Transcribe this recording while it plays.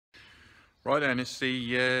Right then, it's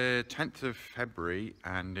the 10th of February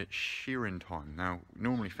and it's shearing time. Now, we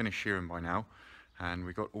normally finish shearing by now, and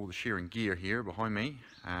we got all the shearing gear here behind me,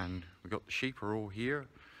 and we got the sheep are all here,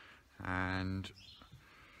 and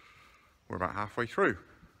we're about halfway through.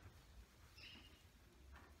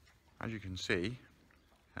 As you can see,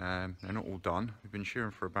 they're not all done. We've been shearing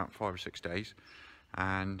for about 5 or 6 days,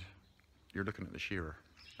 and you're looking at the shearer.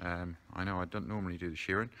 I know I don't normally do the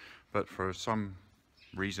shearing, but for some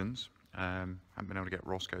reasons, haven't been able to get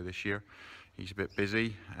Roscoe this year. He's a bit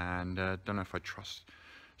busy, and don't know if I trust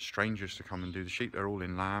strangers to come and do the sheep. They're all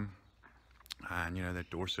in lamb, and you know, they're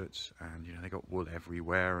Dorsets, and you know, they got wool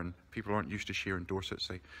everywhere, and people aren't used to shearing Dorsets.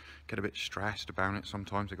 They get a bit stressed about it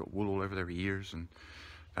sometimes. They got wool all over their ears and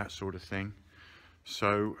that sort of thing.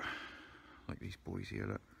 So like these boys here,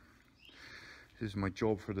 look, this is my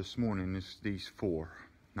job for this morning, is these 4.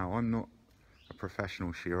 Now, I'm not a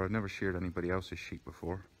professional shearer. I've never sheared anybody else's sheep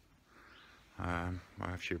before. I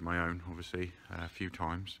have sheared my own, obviously, a few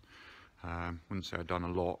times. Wouldn't say I've done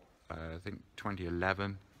a lot. I think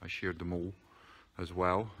 2011 I sheared them all as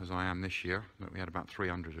well as I am this year. But we had about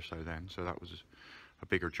 300 or so then, so that was a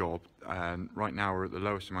bigger job. And right now we're at the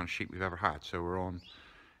lowest amount of sheep we've ever had. So we're on,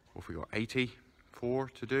 what have we got, 84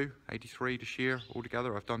 to do, 83 to shear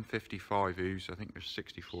altogether. I've done 55 ewes. I think there's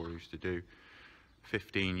 64 ewes to do.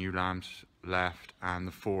 15 ewe lambs left and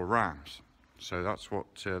the 4 rams. So that's what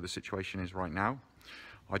the situation is right now.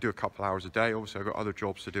 I do a couple hours a day. Obviously I've got other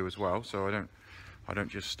jobs to do as well, so I don't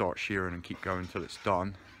just start shearing and keep going until it's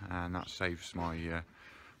done, and that saves my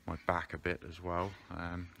my back a bit as well.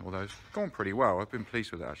 Although it's gone pretty well. I've been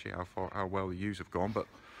pleased with it actually, how well the ewes have gone. But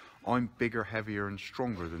I'm bigger, heavier and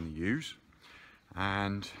stronger than the ewes,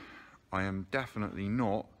 and I am definitely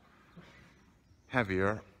not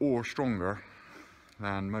heavier or stronger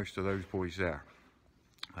than most of those boys there.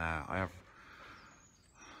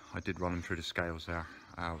 I did run him through the scales there,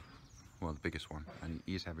 well, the biggest one, and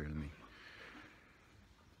he is heavier than me.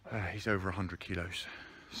 He's over 100 kilos.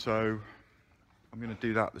 So I'm going to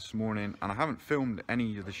do that this morning, and I haven't filmed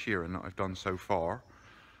any of the shearing that I've done so far.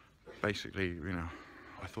 Basically, you know,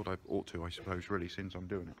 I thought I ought to, I suppose, really, since I'm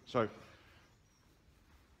doing it. So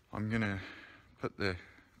I'm going to put the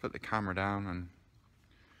camera down, and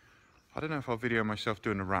I don't know if I'll video myself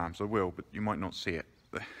doing the rams. I will, but you might not see it.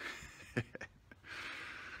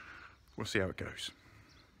 We'll see how it goes.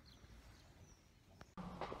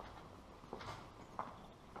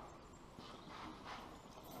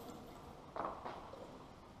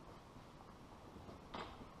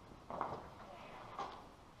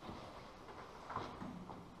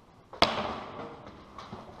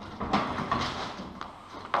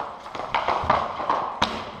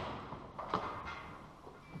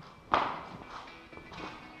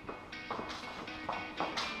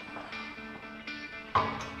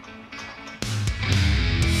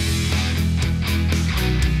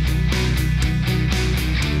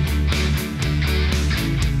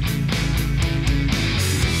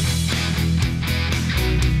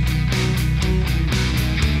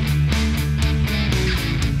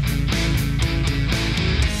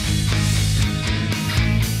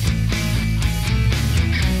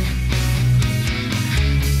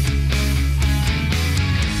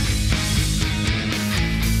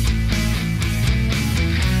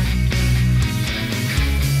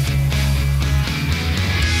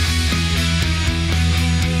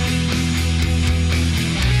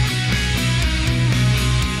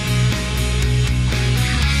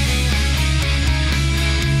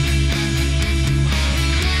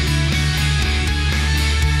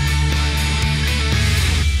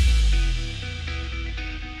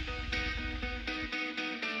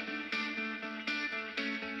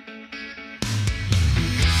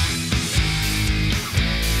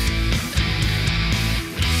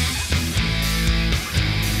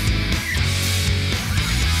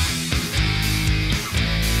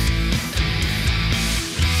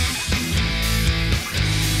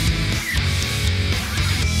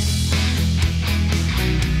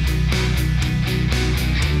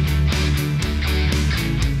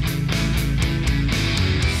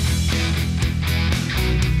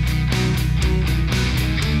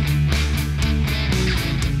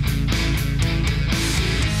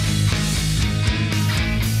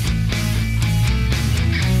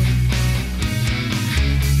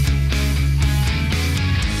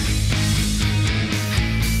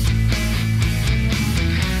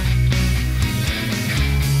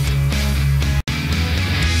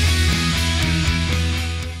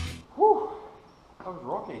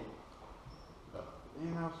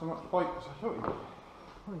 So much bite as I thought you would.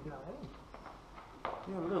 Oh, you got it.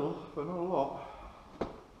 Yeah, a little, but not a lot.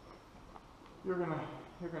 You're gonna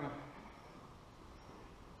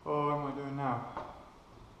Oh, what am I doing now?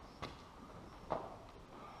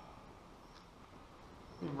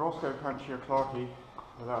 Even Roscoe can't shear Clarky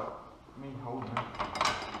without me holding it.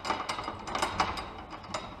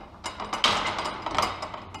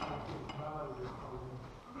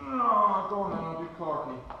 Oh, go on then, I'll do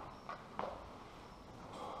Clarky.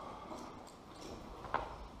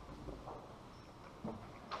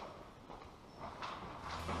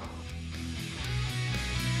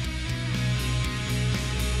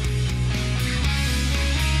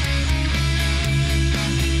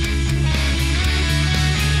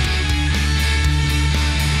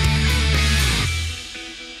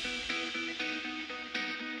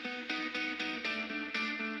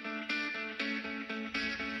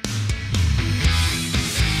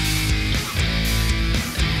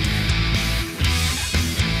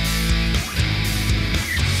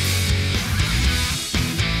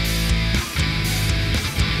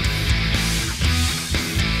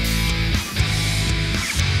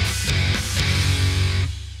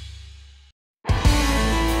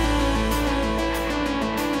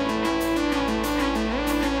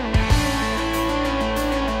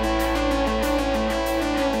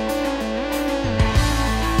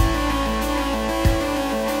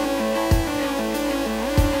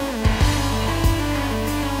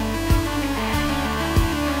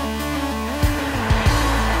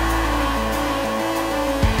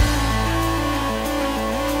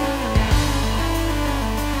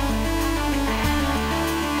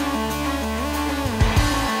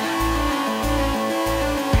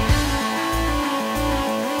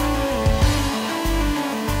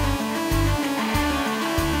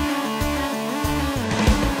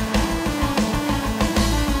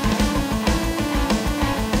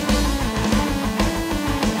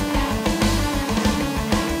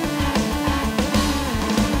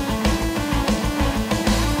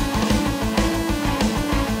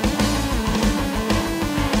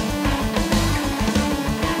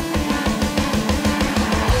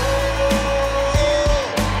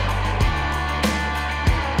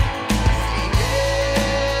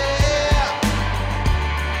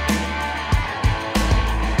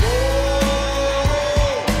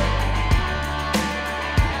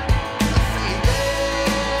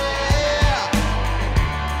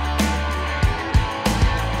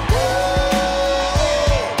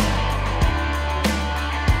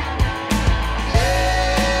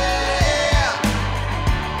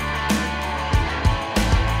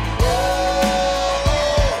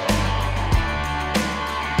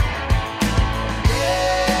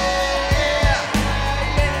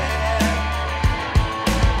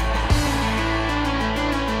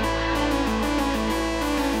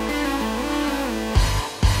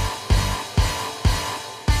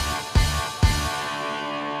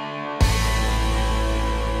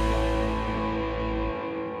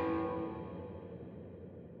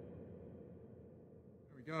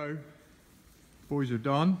 Go. Boys are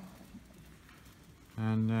done,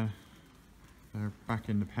 and they're back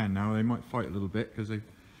in the pen now. They might fight a little bit because they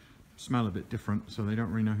smell a bit different, so they don't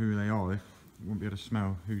really know who they are. They won't be able to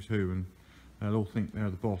smell who's who, and they'll all think they're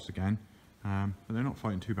the boss again. But they're not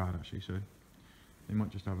fighting too bad actually, so they might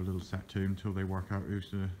just have a little set to until they work out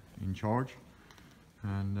who's in charge.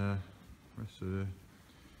 And the rest of the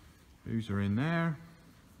who's are in there,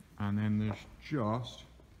 and then there's just,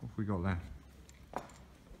 what have we got left?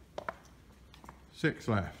 6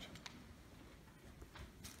 left,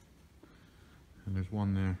 and there's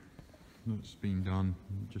one there that's been done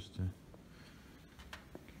just to,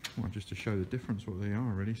 well, just to show the difference what they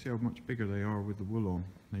are really. See how much bigger they are with the wool on.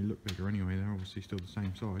 They look bigger anyway, they're obviously still the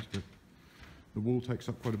same size, but the wool takes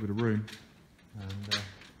up quite a bit of room, and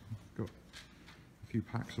got a few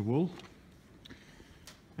packs of wool.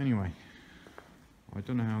 Anyway, I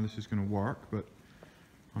don't know how this is going to work, but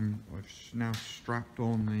I've now strapped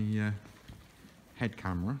on the head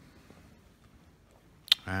camera,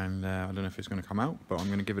 and I don't know if it's going to come out, but I'm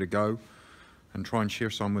going to give it a go and try and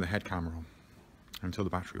shear some with a head camera on until the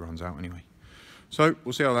battery runs out anyway. So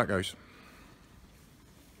we'll see how that goes.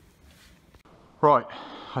 Right,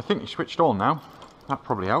 I think it's switched on now. That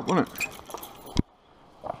probably helped, wouldn't it?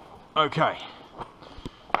 Okay.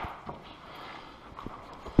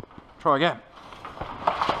 Try again.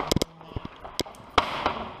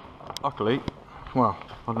 Luckily, well,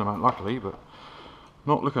 I don't know about luckily, but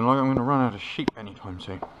not looking like I'm going to run out of sheep anytime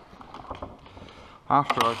soon.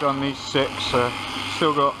 After I've done these 6,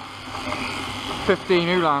 still got 15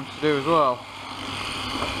 ewe lambs to do as well.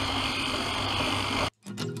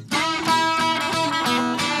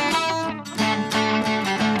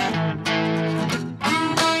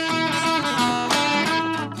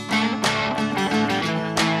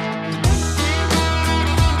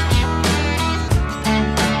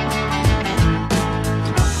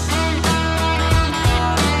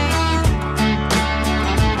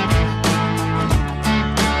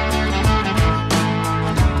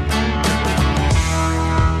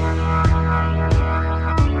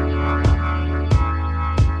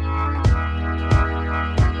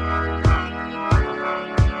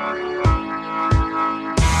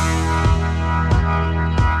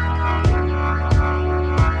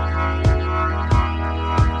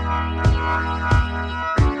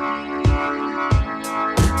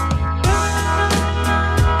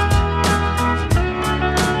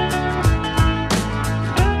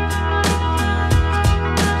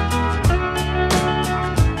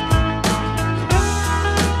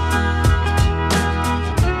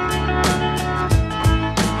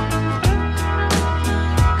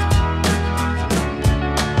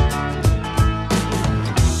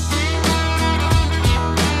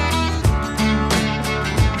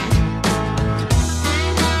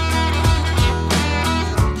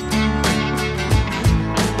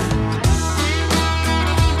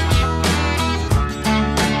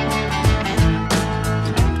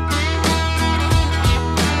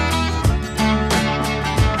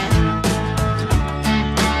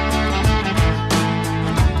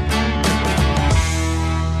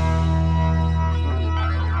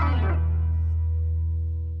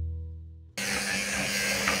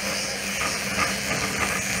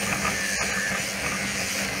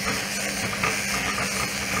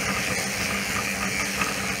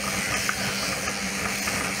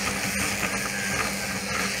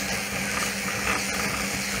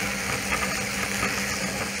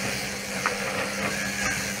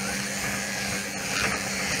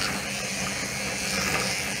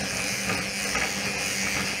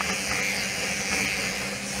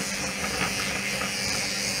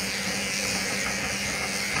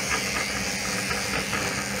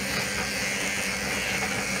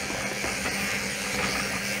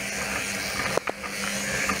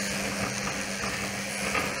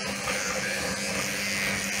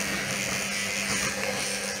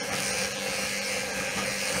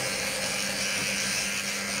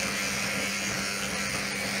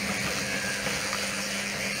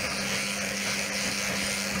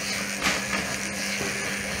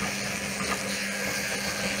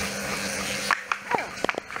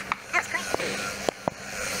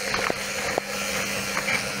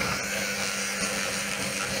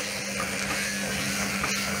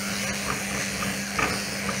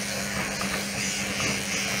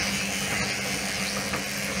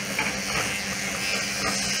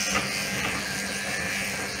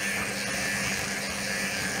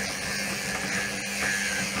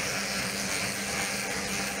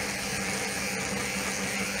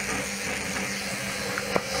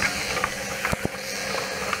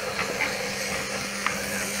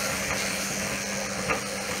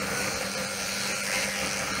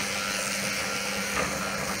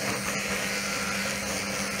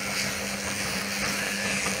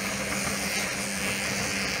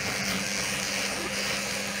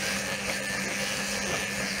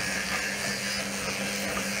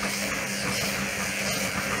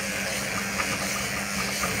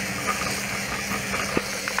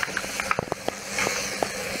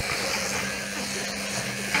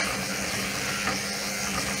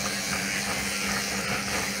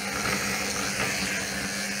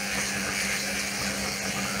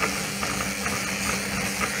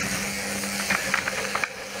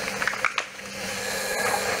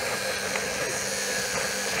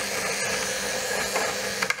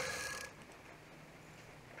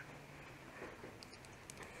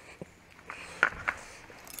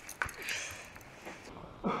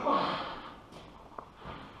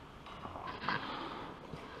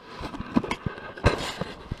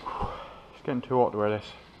 getting too hot to wear this.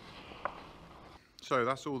 So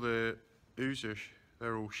that's all the ewes,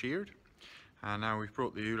 they're all sheared. And now we've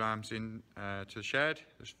brought the ewe lambs in to the shed.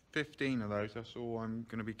 There's 15 of those, that's all I'm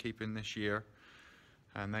going to be keeping this year.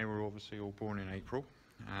 And they were obviously all born in April.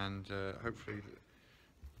 And hopefully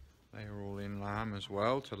they are all in lamb as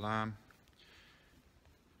well, to lamb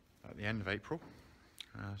at the end of April.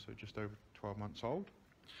 So just over 12 months old.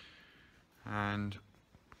 And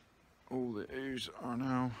all the ewes are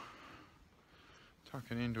now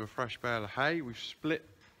tucking into a fresh bale of hay. We've split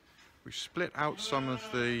out some of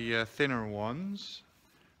the thinner ones,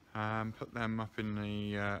 put them up in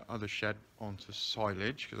the other shed onto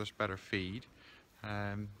silage because that's better feed.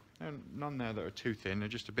 And none there that are too thin, they're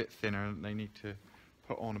just a bit thinner and they need to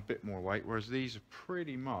put on a bit more weight, whereas these are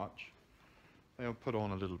pretty much, they'll put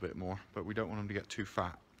on a little bit more, but we don't want them to get too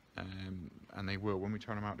fat, and they will when we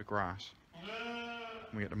turn them out to grass.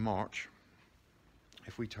 When we get to March,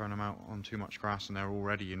 if we turn them out on too much grass and they're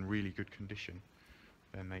already in really good condition,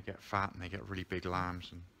 then they get fat and they get really big lambs,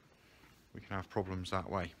 and we can have problems that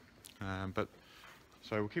way.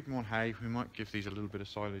 So we'll keep them on hay. We might give these a little bit of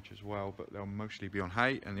silage as well, but they'll mostly be on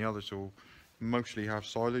hay, and the others will mostly have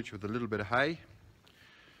silage with a little bit of hay.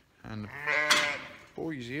 And the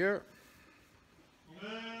boys here,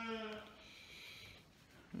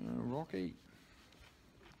 Rocky.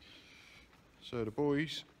 So the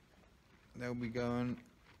boys, they'll be going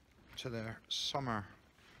to their summer,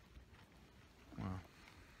 well,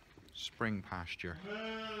 spring pasture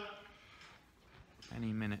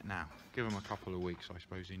any minute now. Give them a couple of weeks, I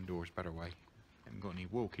suppose. Indoors, better way. Haven't got any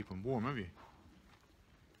wool, keep them warm, have you?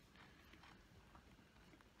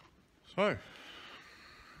 So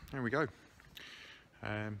there we go.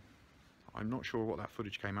 I'm not sure what that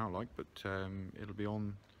footage came out like, but it'll be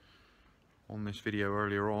on this video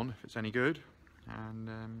earlier on if it's any good.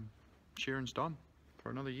 And shearing's done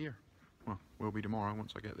for another year. Well, will be tomorrow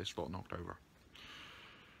once I get this lot knocked over.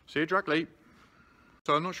 See you directly.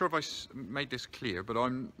 So I'm not sure if I made this clear, but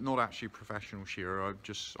I'm not actually a professional shearer.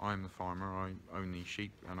 I'm the farmer. I own these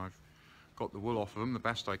sheep, and I've got the wool off of them the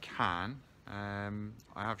best I can. I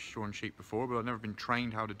have shorn sheep before, but I've never been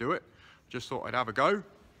trained how to do it. Just thought I'd have a go.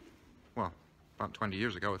 Well, about 20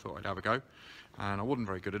 years ago I thought I'd have a go, and I wasn't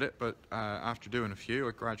very good at it, but after doing a few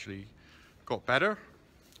I gradually got better,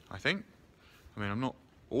 I think. I mean, I'm not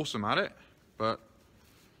awesome at it, but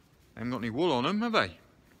they haven't got any wool on them, have they?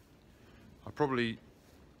 I probably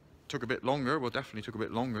took a bit longer, well, definitely took a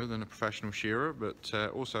bit longer than a professional shearer, but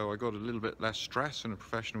also I got a little bit less stress than a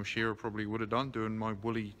professional shearer probably would have done doing my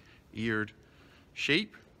woolly eared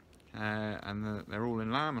sheep. And they're all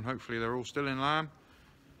in lamb, and hopefully they're all still in lamb,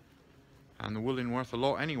 and the wooling worth a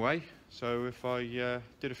lot anyway. So if I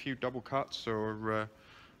did a few double cuts or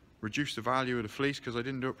reduced the value of the fleece because I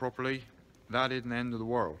didn't do it properly, that isn't the end of the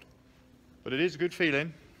world. But it is a good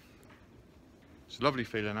feeling. It's a lovely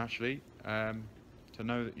feeling actually, to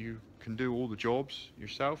know that you can do all the jobs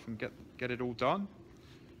yourself and get it all done,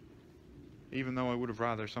 even though I would have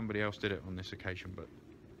rather somebody else did it on this occasion. But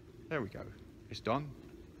there we go, it's done,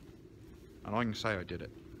 and I can say I did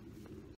it.